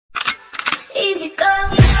you go.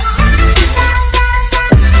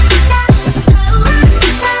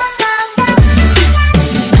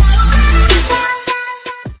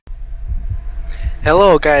 Hello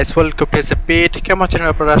guys, welcome to পেট। কেমন আছেন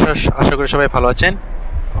আপনারা? আশা করি সবাই ভালো আছেন।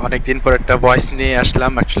 অনেকদিন পর একটা ভয়েস নিয়ে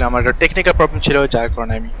আসলাম। অ্যাকচুয়ালি আমার একটা টেকনিক্যাল প্রবলেম ছিল, যার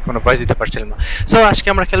কারণে আমি কোনো ভয়েস দিতে পারছিলাম না। সো আজকে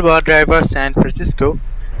আমরা খেলবো ড্রাইভার স্যান ফ্রান্সিসকো,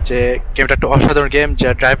 যে গেমটা একটা অসাধারণ গেম, যা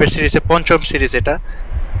ড্রাইভার সিরিজের পঞ্চম সিরিজ। এটা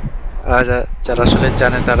যারা আসলে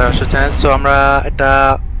জানেন তারা আসলে জানেন। সো আমরা একটা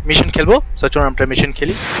মিশন খেলবো। সো চলুন আমরা মিশন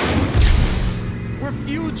খেলি। We're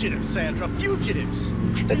fugitives, Sandra, fugitives.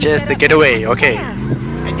 Just the getaway, okay.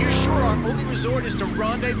 And you're sure our only resort is to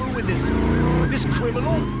rendezvous with this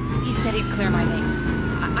criminal? He said he'd clear my name.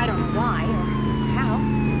 I don't know why or how.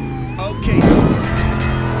 Okay,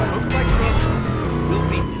 by hook or by crook, we'll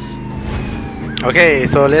beat this. Okay,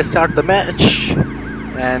 so let's start the match,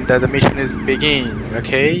 and the mission is begin.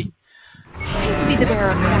 Okay. I hate to be the bearer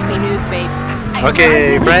of crappy news, babe. Okay,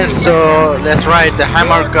 friends. So let's ride the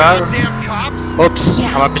hammer car. Goddamn cops! Oops,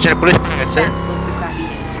 আমার পিছনে police আছে। That was the crappy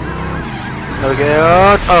news. Okay.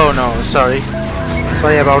 Oh no, sorry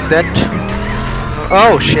about that.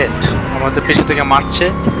 Oh shit, আমাদের পিছন থেকে মারছে।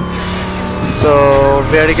 So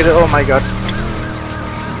very good. Oh my god,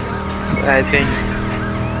 I think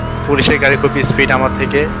পুলিশের গাড়ি খুব স্পিড আমার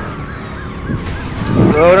থেকে।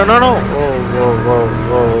 No.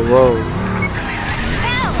 Whoa.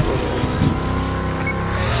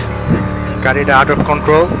 গাড়িটা out of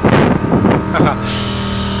control.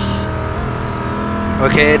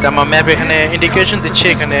 Okay, আমার ম্যাপ এখানে ইন্ডিকেশন দিচ্ছে,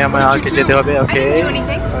 এখানে আমার আগে যেতে হবে। ওকে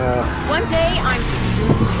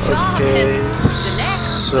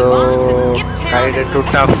সো গাড়িটা একটু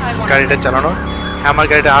টাফ, গাড়িটা চালানো। আমার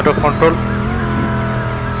গাড়িটা আউট অফ কন্ট্রোল।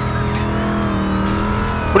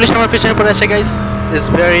 পুলিশ আমার পিছনে পড়ে আছে guys. It's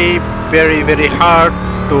very hard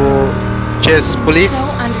to chase police. So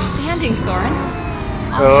understanding, Soren.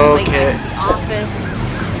 Okay. Office,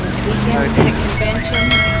 weekends at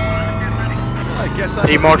conventions. I guess I'm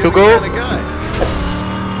 3 a more to go. kind of guy.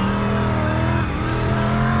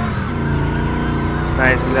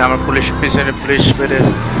 Nice, আমার police পিছনে police বেড়ে।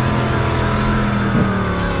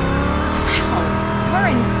 Wow,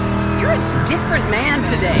 Soren, you're a different man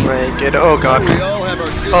today. Oh god. We all have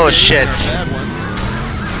our good Oh days shit. and our bad ones.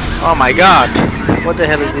 Oh my god, what the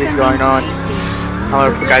hell is this going on? আমার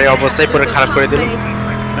গাড়ির অবস্থাই পুরো খারাপ করে দিল।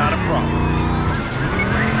 Not a problem.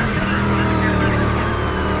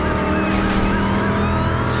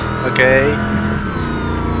 Okay.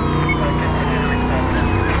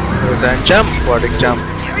 There's a jump. What a jump.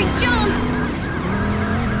 Harry Jones.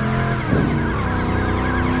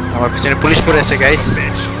 আমার পিছনে police পড়ে আছে guys.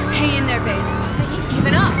 Bitch. Hang in there, babe. I ain't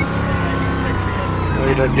giving up.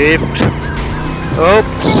 ওইটা drift.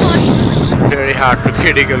 Oops. Very hard to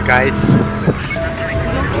critical guys.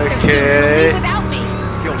 Okay. He'll leave without me.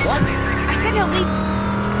 Yo, what? I said he'll leave.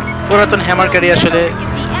 পুরাতন hammer গাড়ি আসলে Get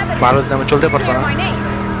the evidence. ভালো দামে চলতে পারতো Clear না। my name.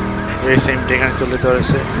 এই সেম এখানে চলতে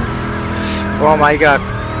ধরেছে। Oh my god,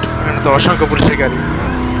 এখানে তো অসংখ্য পুলিশের গাড়ি।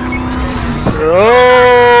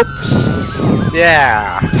 Oops. Yeah.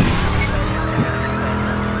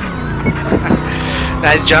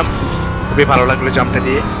 Nice jump. খুবই ভালো লাগলো জাম্পটা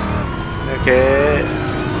দিয়ে। Okay.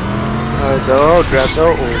 So grabs.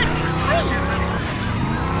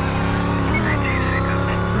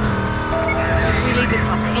 We leave the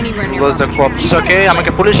cops anywhere near. Close the cops. Okay,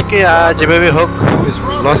 আমাকে পুলিশকে যেভাবে হোক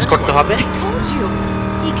লস করতে হবে। I told you.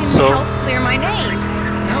 He can So- help clear my name.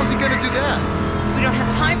 How's he gonna do that? We don't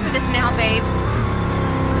have time for this now, babe.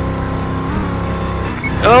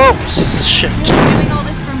 Oh shit. You're doing all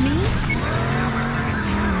this for me?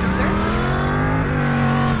 Sir?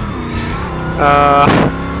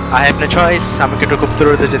 I have no choice. আমাকে একটু খুব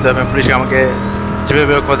দূরে যেতে হবে। পুলিশকে আমাকে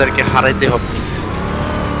যেভাবে হোক ওদেরকে হারাইতে হবে।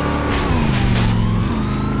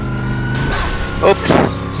 Oops.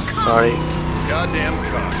 Sorry. Goddamn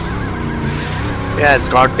cops. Yeah, it's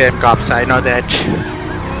goddamn cops. I know that.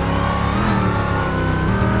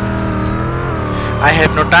 I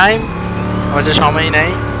have no time. আমার যে সময় নাই।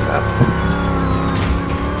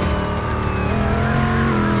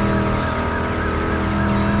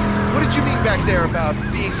 What did you mean back there about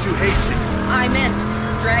being too hasty? I meant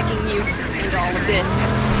dragging you into all of this.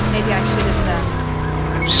 Maybe I should have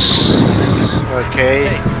Okay.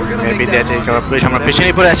 we're gonna Maybe make that that is long. our police আমার পিছনে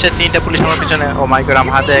পড়ে আছে। 3টা police আমার পিছনে। Oh my god,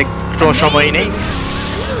 আমার হাতে একটু সময় নেই।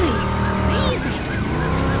 Really amazing.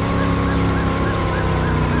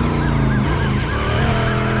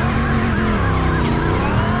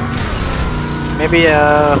 Maybe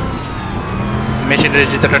মেশিনের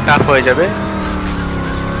যেটা টাফ হয়ে যাবে।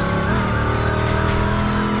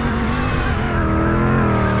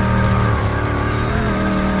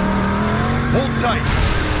 right.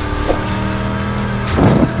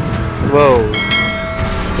 Whoa.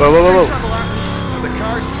 Whoa, whoa, whoa, You're in whoa. trouble, aren't you? The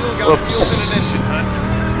car's still got Oops. wheels and an engine, hun.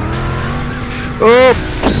 Oops.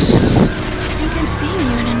 I think I'm seeing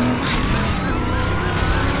you in a new light.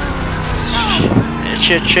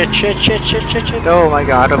 Shit, shit, shit, shit, shit, shit, shit. Oh my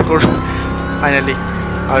god, of course. Finally.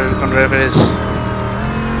 Our driver is.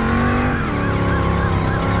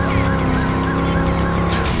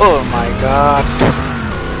 Oh my god.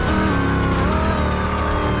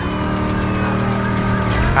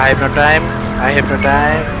 I have no time. I have no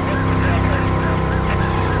time.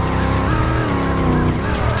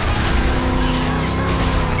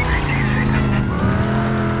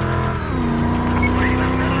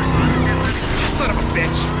 Son of a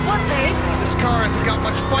bitch. What, babe? This car hasn't got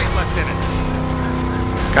much fight left in it.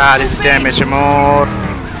 God is damaged more.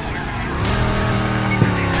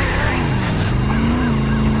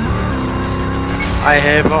 I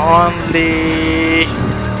have only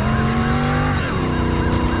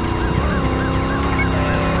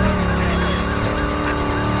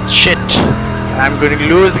shit. I'm going to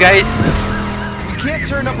lose, guys. You can't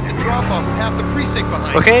turn up at the drop-off with half the precinct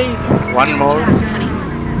behind. Okay, one Do more. what you have to, honey.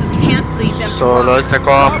 You can't lead them to So Robert. lost the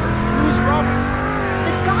cop. Robert. Who's Robert?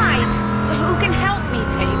 The guy who can help me,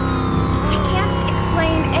 babe. I can't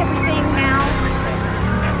explain everything now.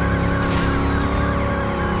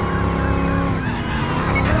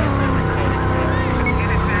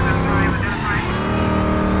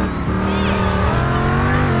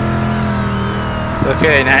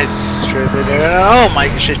 Okay, nice. Oh my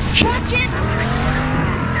shit, shit. Watch it!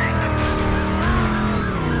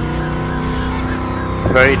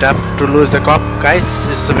 Very tough to lose the cop, guys.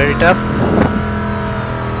 It's very tough.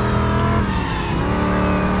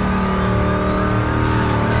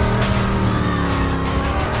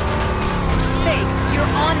 Babe,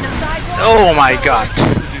 you're on the sidewalk. Oh my god.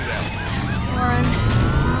 Soren,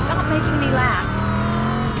 stop making me laugh.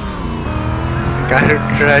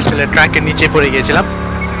 গাড়িটা আসলে ট্রাকের নিচে পড়ে গিয়েছিলাম।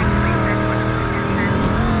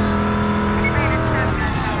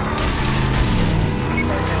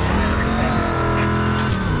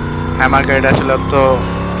 আমার গাড়িটা আসলে তো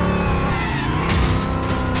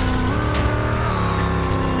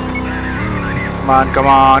come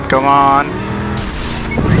on, come on.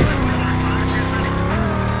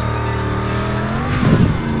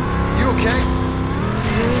 You okay?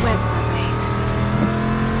 You really went for it, babe.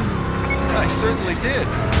 I certainly did.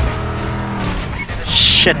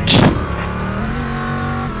 Shit.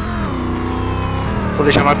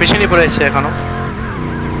 Police আমার পিছনে পড়েছে এখনো।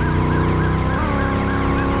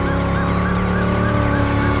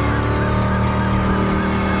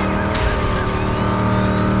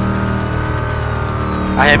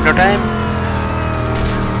 I have no time.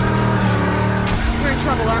 We're in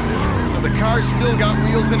trouble, aren't we? The car's still got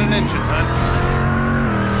wheels and an engine, hun.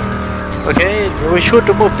 Okay, we should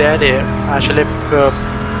move there. আসলে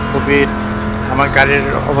movie আমার গাড়ির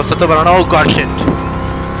অবস্থা তো ভালো না। Oh god, shit.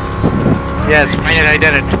 Yes, finally I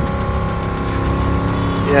did it.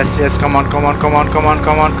 Yes, yes, come on, come on, come on, come on,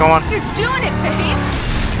 come on, come on. You're doing it, babe.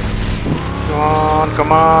 Come on,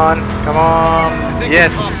 come on, come on. I think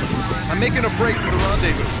Yes. we're caught. I'm making a break for the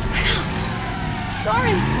rendezvous.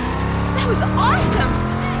 Soren, that was awesome.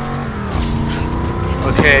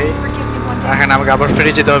 Okay. Forgive me one day. এখন আমাকে আবার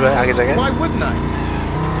ফিরে যেতে হবে আগে জায়গায়। Why wouldn't I?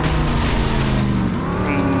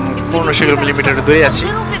 15 kilometre দূরে আছি। A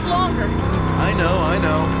little bit longer. I know, I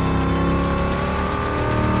know.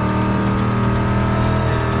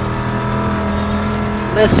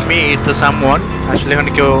 Let's meet the someone. আসলে এখন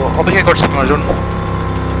কেউ অপেক্ষা করছে আমার জন্য।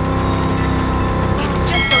 It's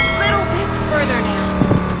just a little bit further now.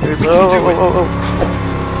 It's- We can do it. oh.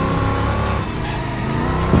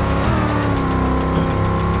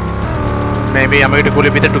 Maybe আমাকে একটু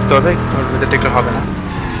গলির ভিতরে ঢুকতে হবে। গলির ভিতরে ঢুকলে হবে না।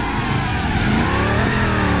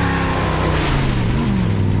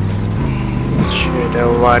 সেটা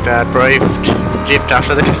what a drift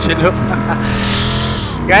আসলে ছিল।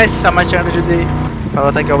 Guys, আমার চ্যানেলে যদি ভালো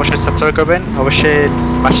থাকে অবশ্যই সাবস্ক্রাইব করবেন, অবশ্যই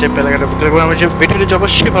পাশে বেল আইকনটা ক্লিক করবেন। আমার ভিডিওটি যদি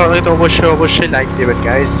অবশ্যই ভালো লাগে তো অবশ্যই লাইক দিবেন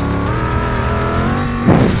গাইস।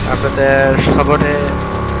 আপনাদের সাপোর্টে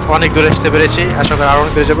অনেক দূরে আসতে পেরেছি, আশা করি আরো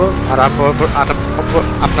অনেক দূরে যাবো। আর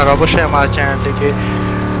আপনারা অবশ্যই আমার চ্যানেলটিকে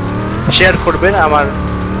শেয়ার করবেন, আমার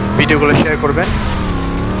ভিডিওগুলো শেয়ার করবেন।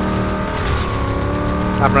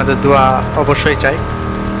 আপনাদের দোয়া অবশ্যই চাই।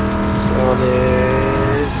 So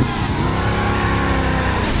let's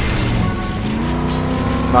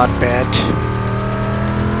not bad.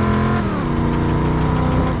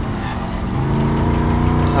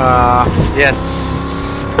 Yes,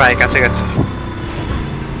 প্রায় কাছাকাছি।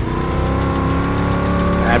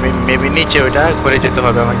 আমি মেবি নিচে ওইটা করে যেতে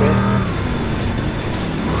হবে আমাকে।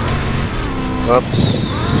 Oops.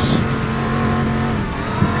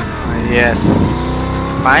 Yes.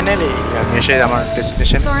 Finally, আমি এসে আমার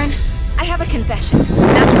destination. Soren, I have a confession.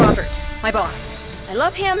 That's Robert, my boss. I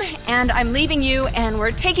love him, and I'm leaving you, and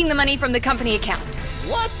we're taking the money from the company account.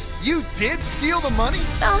 What? You did steal the money?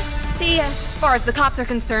 Well, see, as far as the cops are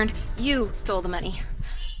concerned, you stole the money.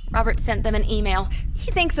 Robert sent them an email. He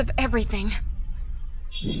thinks of everything.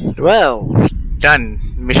 Well, done.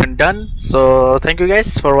 Mission done. So thank you guys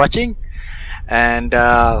for watching, and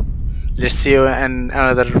let's see you in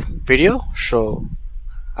another video. So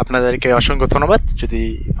আপনাদেরকে অসংখ্য ধন্যবাদ। যদি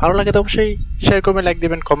ভালো লাগে তো অবশ্যই share করবেন, like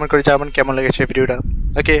দিবেন, কমেন্ট করে জানাবেন কেমন লেগেছে ভিডিওটা।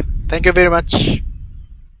 ওকে, থ্যাংক ইউ ভেরি মাচ।